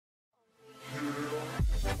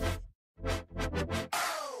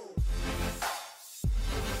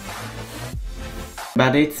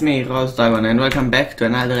Buddy, it's me, Rose Dragon, and welcome back to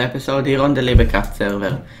another episode here on the LiberCraft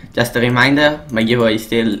server. Just a reminder, my giveaway is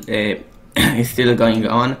still going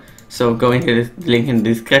on, so go into the link in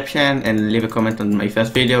the description and leave a comment on my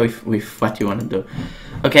first video with what you want to do.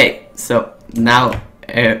 Okay, so now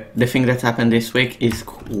the thing that happened this week is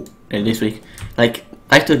like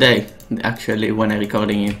today, actually, when I'm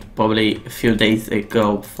recording it, probably a few days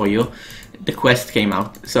ago for you, the quest came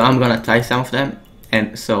out. So I'm gonna try some of them.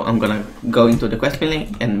 And so I'm gonna go into the quest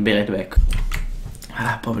building and be right back.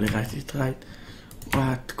 Probably write it right.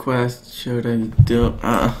 What quest should I do?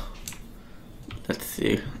 Let's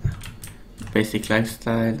see. Basic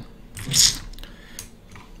lifestyle.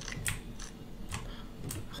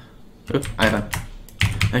 Oops, item.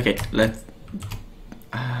 Okay, let's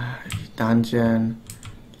dungeon.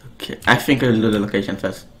 Okay, I think I'll do the location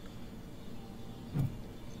first.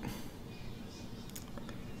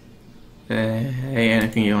 Hey,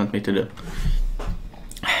 anything you want me to do?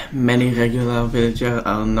 Many regular villagers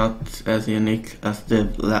are not as unique as the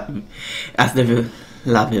La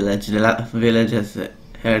village. The La village has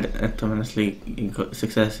had a tremendously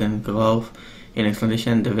success and growth. In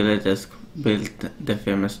explanation, the village has built the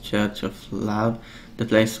famous Church of Love, the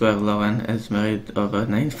place where Lauren has married over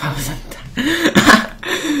 9,000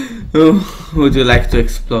 Would you like to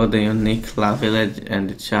explore the unique La village and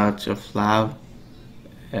the Church of Love?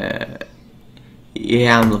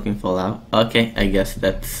 Yeah, I'm looking for love. Okay, I guess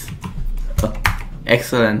that's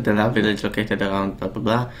excellent. The love village located around blah blah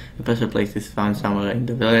blah. The special place is found somewhere in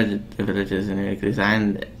the village. The village is a unique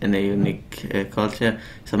design and a unique culture,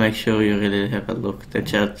 so make sure you really have a look. The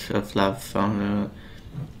Church of Love found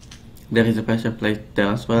there is a special place there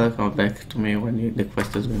as well. Come back to me when the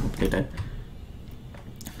quest has been completed.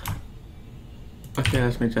 Okay,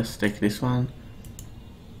 let me just take this one.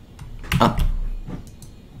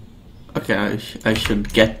 Okay, I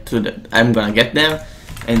should get to the. I'm gonna get there,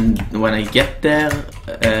 and when I get there,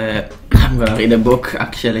 I'm gonna read a book.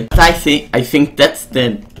 Actually, I think that's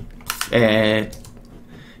the.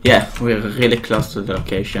 Yeah, we're really close to the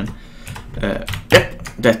location.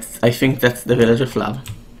 Yep, I think that's the Village of Love.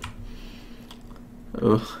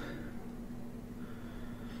 Oh.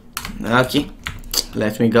 Okay,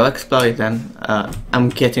 let me go explore it then. I'm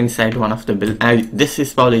getting inside one of the buildings. This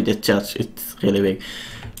is probably the church. It's really big.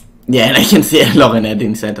 Yeah, and I can see a Lauren head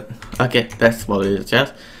inside. Okay, that's probably the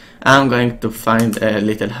church. I'm going to find a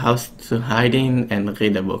little house to hide in and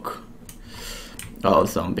read a book. Oh,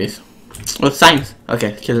 zombies. Oh, signs.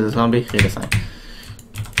 Okay, kill the zombie, read a sign.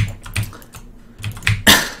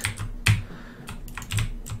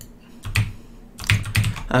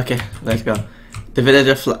 Okay, let's go. The village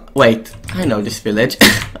of wait, I know this village.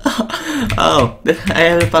 Oh, I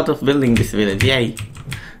am a part of building this village, yay.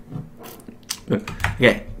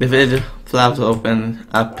 Okay, the village of flowers open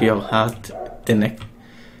up your heart. The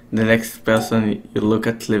next person you look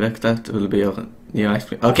at LiberCraft will be your new ice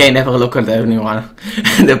cream. Okay, never look at anyone.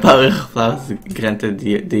 The power of flowers granted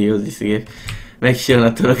the use this gift. Make sure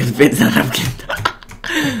not to look at Pizzanakin.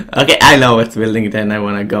 Okay, I know what's building then. I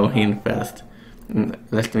wanna go in first.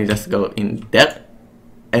 Let me just go in there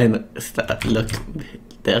and start look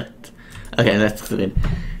dirt. Okay, let's read.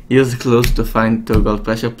 Use clues to find 2 gold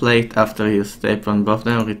pressure plate. After you step on both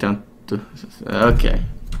them, return to. Okay.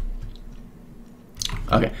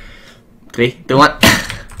 Okay. 3, 2, 1.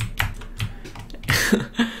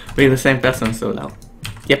 We're the same person, so now.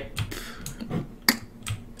 Yep.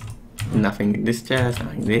 Nothing in this chest,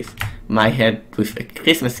 nothing in this. My head with a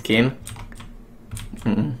Christmas skin.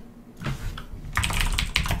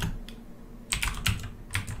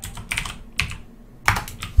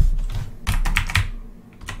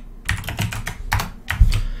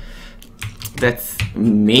 That's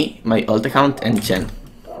me, my old account, and Jen.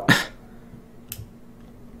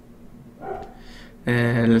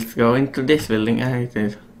 Let's go into this building.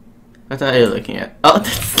 What are you looking at? Oh,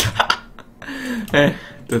 that's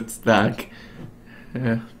that's dark.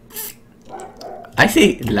 I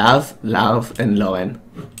see Love, and Lauren.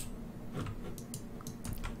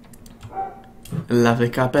 A lovely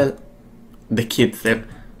couple. The kids there.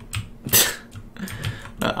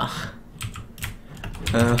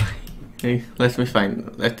 Hey, let me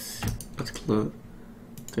find. Let's close.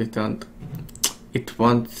 It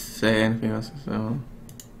won't say anything else. So.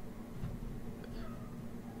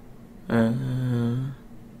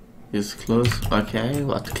 Use close. Okay,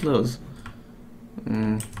 what close?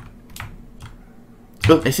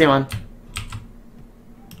 Oh, I see one.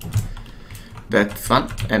 That's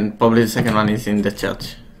one, and probably the second one is in the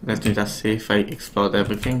church. Let me just see if I explored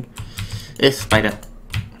everything. A spider.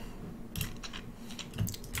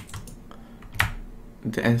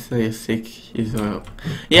 The answer is sick is well.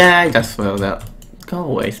 Yeah, I just fell that. Go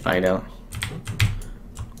away, spider.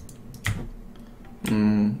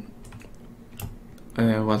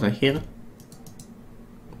 Was I here?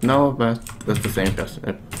 No, but that's the same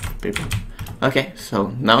person. People. Okay, so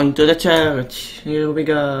now into the church. Here we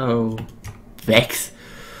go. Vex.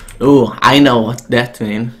 Oh, I know what that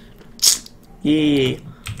means. Yeah.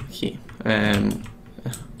 Okay. I'm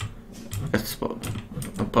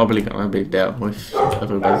probably gonna be there with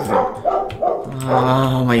everybody's there.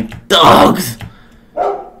 Oh, my dogs!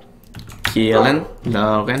 Killing,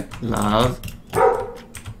 Lauren, love.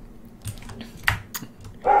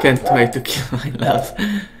 Can't wait to kill my love.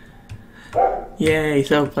 Yay,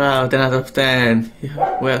 so proud, 10 out of 10.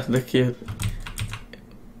 Where's the cute?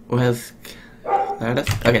 Where's... There it is?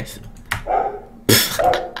 Okay.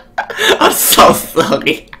 I'm so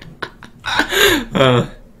sorry.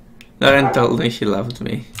 Lauren told me she loved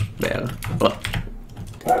me. Bear. Oh.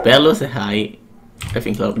 Bear was a hi. I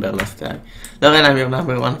think Lauren lost time. Lauren, I'm your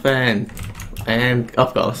 #1 fan. And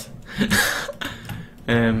of course.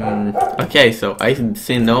 Okay, so I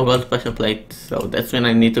see no gold pressure plate, so that's when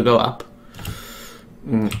I need to go up.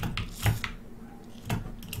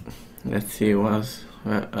 Let's see what's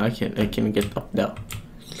I can get up there.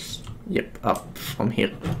 Yep, up from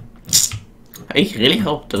here. I really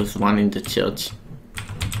hope there's one in the church.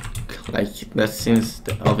 Like, that seems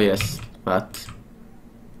the obvious, but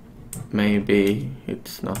maybe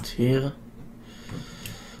it's not here.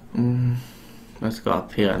 Let's go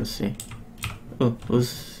up here and see. Oh,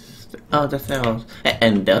 oh, that's the house.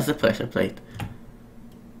 And there's the pressure plate.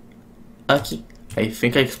 Okay, I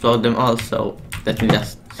think I explored them all, so let me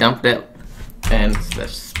just jump there and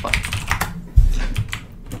slash spot.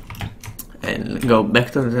 And go back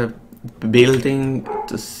to the building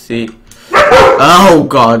to see. Oh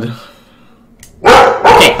god!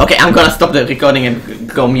 Okay, I'm gonna stop the recording and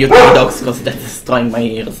go mute my dogs because that's destroying my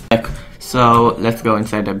ears. So let's go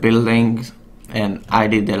inside the building, and I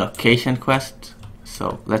did the location quest,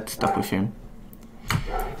 so let's stop with him.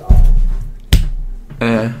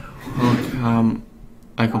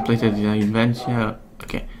 I completed the adventure.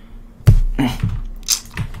 Okay.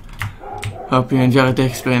 Hope you enjoyed the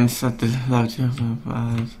experience at the large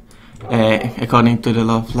according to the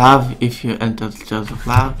law of love, if you enter the church of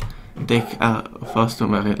love, take first to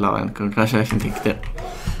marry Lauren. Congratulations, Victor.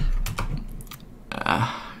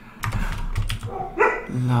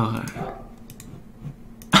 Lauren.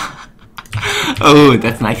 Oh,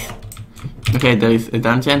 that's nice. Okay, there is a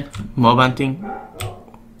dungeon, mob hunting,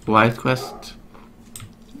 wild quest,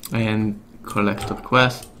 and collector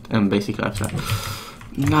quest, and basic lifestyle.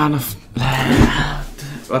 None of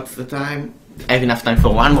what's the time? I have enough time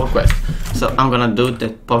for one more quest, so I'm gonna do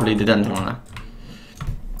that. Probably the dungeon one.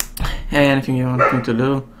 Anything you want me to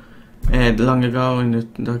do? Long ago, in the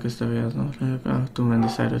darkest areas, two men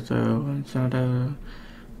decided to enter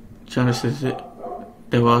Genesis.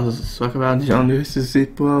 There was a talk about John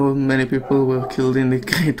Sippo. Many people were killed in the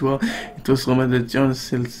Great War. It was rumored that John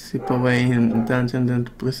slipped away in the dungeon and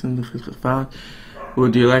the prison was found.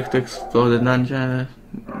 Would you like to explore the dungeon?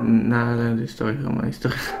 Nah, the story from my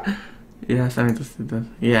story. Yes, I'm interested.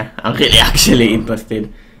 Yeah, I'm really actually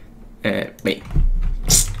interested. Wait.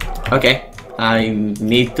 Okay, I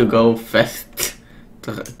need to go fast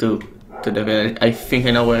to the village. I think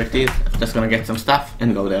I know where it is. I'm just gonna get some stuff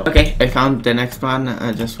and go there. Okay, I found the next one.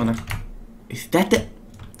 I just wanna... Is that it?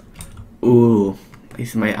 Ooh, this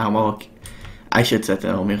is my armor. I should set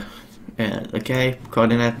the armor. Okay,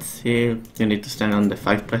 coordinates here. You need to stand on the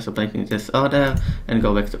 5 pressure plate in this order and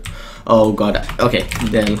go back to... Oh god, okay,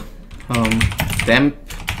 then temp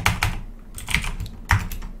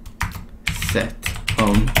set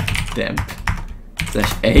temp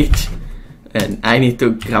 /h, and I need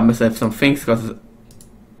to grab myself some things because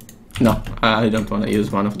no, I don't want to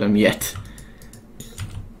use one of them yet.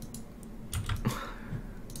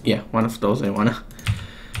 Yeah, one of those I wanna.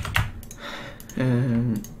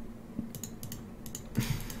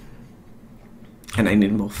 And I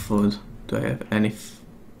need more food. Do I have any?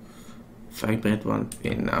 Bread won't be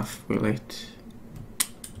enough, will it?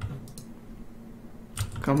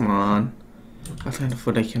 Come on. What kind of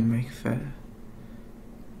food I can make fair?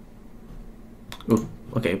 Oh,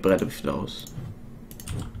 okay, bread with those.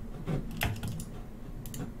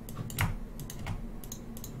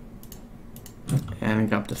 And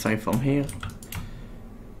grab the 5 from here.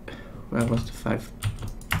 Where was the 5?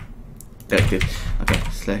 There it is. Okay,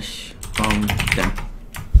 /them.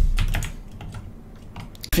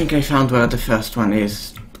 I think I found where the first one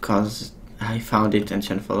is because I found it and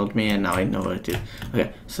Shen followed me and now I know where it is.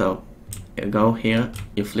 Okay, so you go here,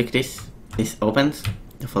 you flick this opens,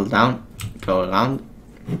 you fall down, go around,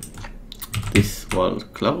 this wall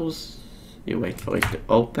close, You wait for it to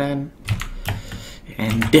open.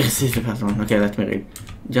 And this is the first one. Okay, let me read.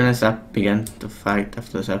 John and Zap began to fight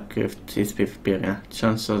after Zap grieved his PvP.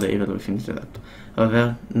 John saw the evil within Zap.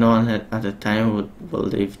 However, no one at the time would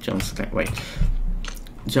believe John's claim. Wait.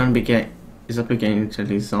 Zap began into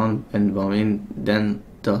his zone and bombing, then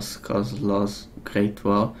thus caused Law's Great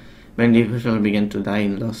War. When the individual began to die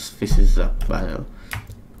in Law's This Zap battle.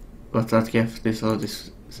 What gave this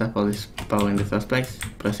Zap all this power in the first place?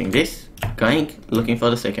 Pressing this, going, looking for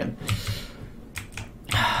the second.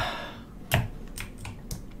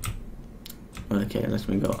 Okay, let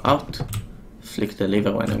me go out. Flick the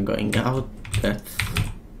lever when I'm going out. That's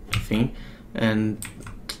the thing. And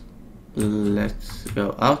let's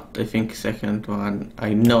go out. I think second one.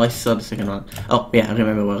 I know I saw the second one. Oh yeah, I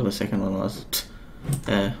remember where the second one was.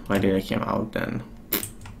 Why did I come out then?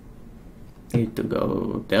 Need to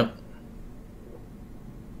go there.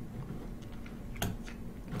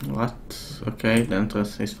 What? Okay, the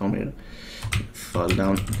entrance is from here. Fall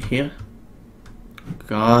down here.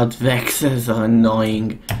 God, Vexes are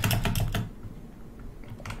annoying.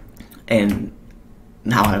 And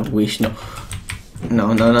now I wish no.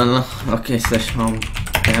 Okay, slash home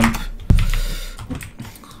camp.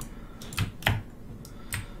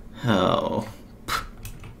 Oh,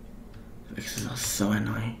 Vexes are so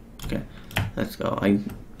annoying. Okay, let's go.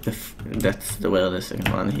 That's where the second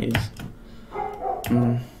one is.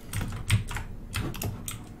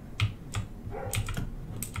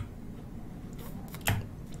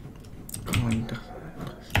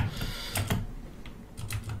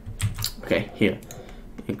 Okay, here.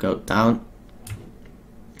 You go down.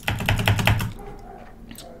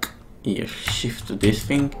 You shift to this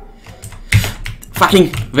thing. Fucking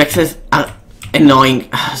Vexes are annoying.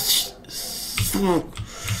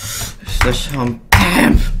 Slash home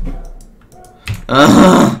camp.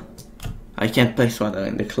 I can't place water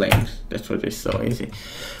in the claims. That's what is so easy.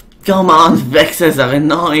 Come on, Vexes are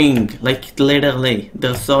annoying. Like literally,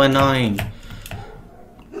 they're so annoying.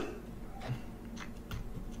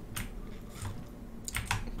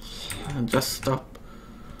 Just stop.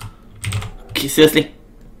 Okay, seriously?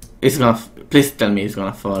 It's gonna. Please tell me it's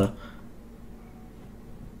gonna fall.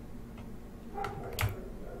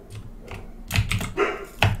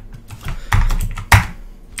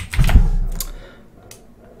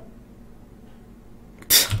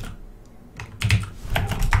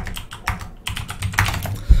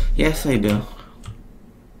 Yes, I do.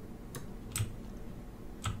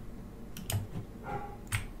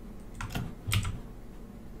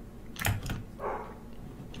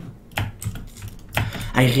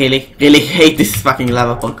 I really hate this fucking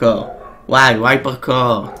lava parkour. Why? Why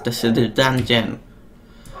parkour? This is the dungeon.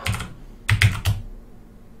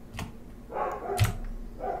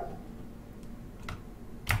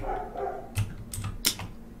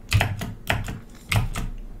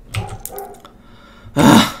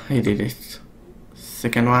 I did it.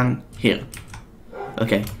 Second one here.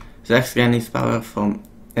 Okay. Zax gained his power from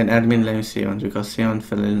an admin named Sion because Sion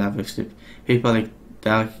fell in love with the people like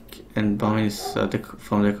Dark and Bombs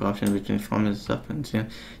from the corruption between From Zap and Sion.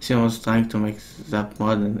 Sion was trying to make Zap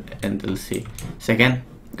more than DLC. Second,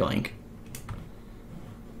 going.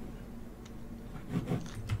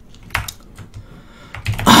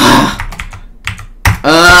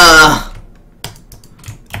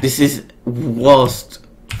 This is worst.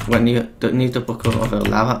 When you need to parkour over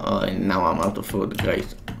lava. Oh, and now I'm out of food. Great.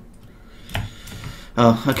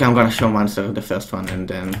 Oh, okay, I'm gonna show Monster the first one and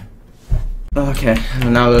then. Okay,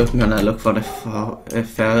 now we're gonna look for the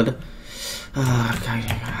third. Okay,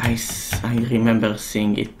 I remember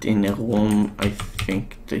seeing it in a room. I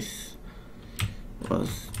think this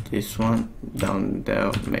was this one down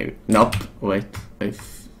there. Maybe. Nope. Wait,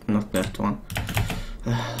 not that one.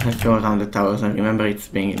 Let's go around the towers. I remember it's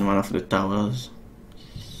being in one of the towers.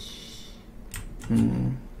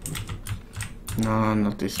 No,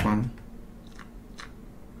 not this one.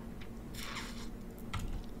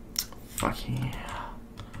 Fucking hell.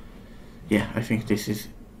 Yeah, I think this is.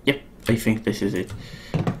 Yep, I think this is it.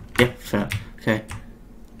 Yep, fair. Okay.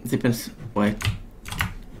 Depends. Wait.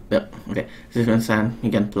 Yep, okay. Depends on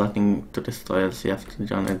again plotting to destroy LC after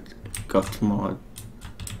John had got more.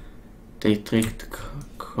 They tricked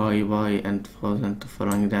Boy and Frozen to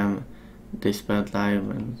following them. They spared live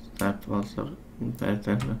and that also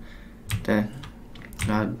better. Then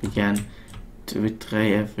God began to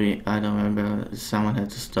betray every other member. Someone had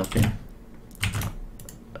to stop him.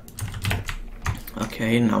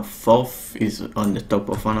 Okay, now fourth is on the top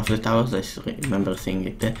of one of the towers. I remember seeing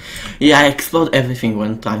it there. Yeah, I explored everything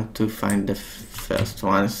when trying to find the first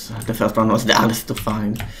ones. The first one was the hardest to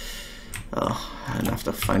find. Oh, and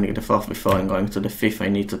after finding the 4th before I'm going to the 5th, I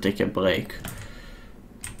need to take a break.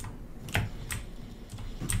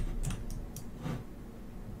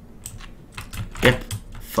 Yep,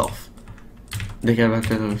 4th. The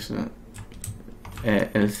character is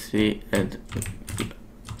LC and...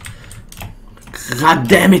 God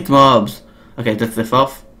damn it, mobs! Okay, that's the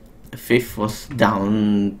 4th. The 5th was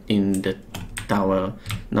down in the tower,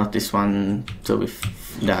 not this one, so with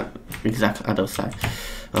that exact other side.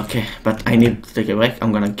 Okay, but I need to take a break.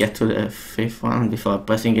 I'm gonna get to the 5th one before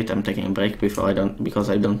pressing it. I'm taking a break because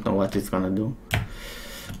I don't know what it's gonna do.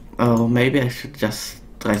 Oh, maybe I should just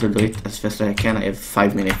try to do it as fast as I can. I have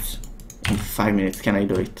 5 minutes. In 5 minutes, can I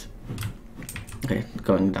do it? Okay,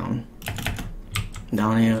 going down.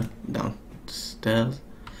 Down here, downstairs.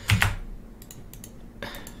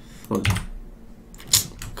 Food.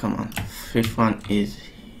 Come on, 5th one is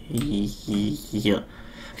here.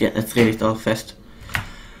 Okay, let's read it all fast.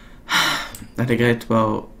 At the Great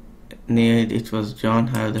War near it was John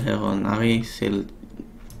had her on Harry sealed.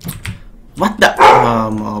 What the?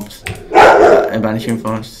 Oh, mobs. Banishing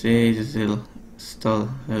from sea, Zil stole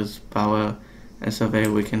his power, and so very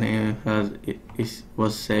weakening her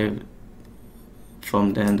was saved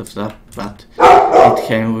from the end of that, but it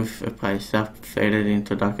came with a price. That faded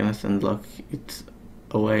into darkness and locked it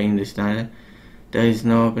away in this night. There is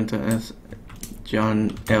no open to us.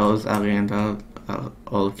 John, Earls, Harry, and are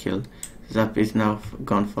all killed. Zap is now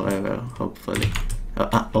gone forever, hopefully.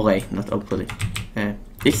 Alright, not hopefully.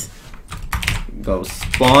 This goes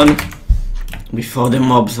spawn before the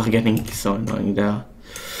mobs are getting so annoying there.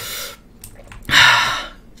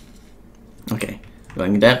 Okay,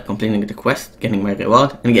 going there, completing the quest, getting my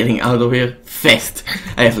reward, and getting out of here fast.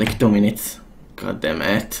 I have like 2 minutes. God damn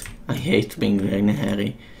it. I hate being in a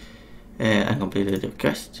hurry. I completed the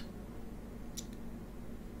quest.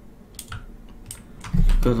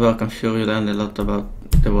 Good work, I'm sure you learned a lot about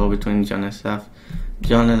the war between John and Zap.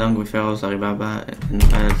 John, along with Pharaoh's Alibaba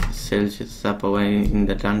and Miles, sailed Zap away in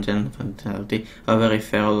the dungeon from the However, if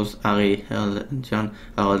Pharaoh's Harry, Earl, and John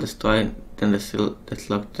are all destroyed, then the seal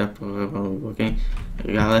that's locked up forever working.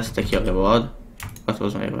 Regardless, take your reward. What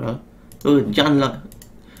was my reward? Oh, John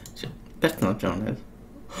that's not John.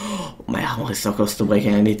 Oh, my armor is so close to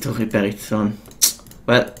breaking, I need to repair it soon.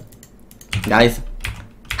 Well, guys,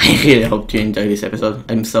 I really hope you enjoyed this episode.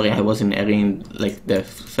 I'm sorry I wasn't airing like the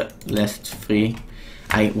last 3.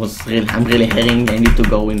 I'm really hurrying. I need to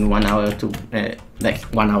go in 1 hour to like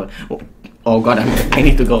 1 hour. Oh god, I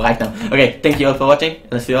need to go right now. Okay, thank you all for watching,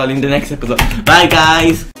 and I'll see you all in the next episode. Bye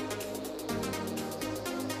guys!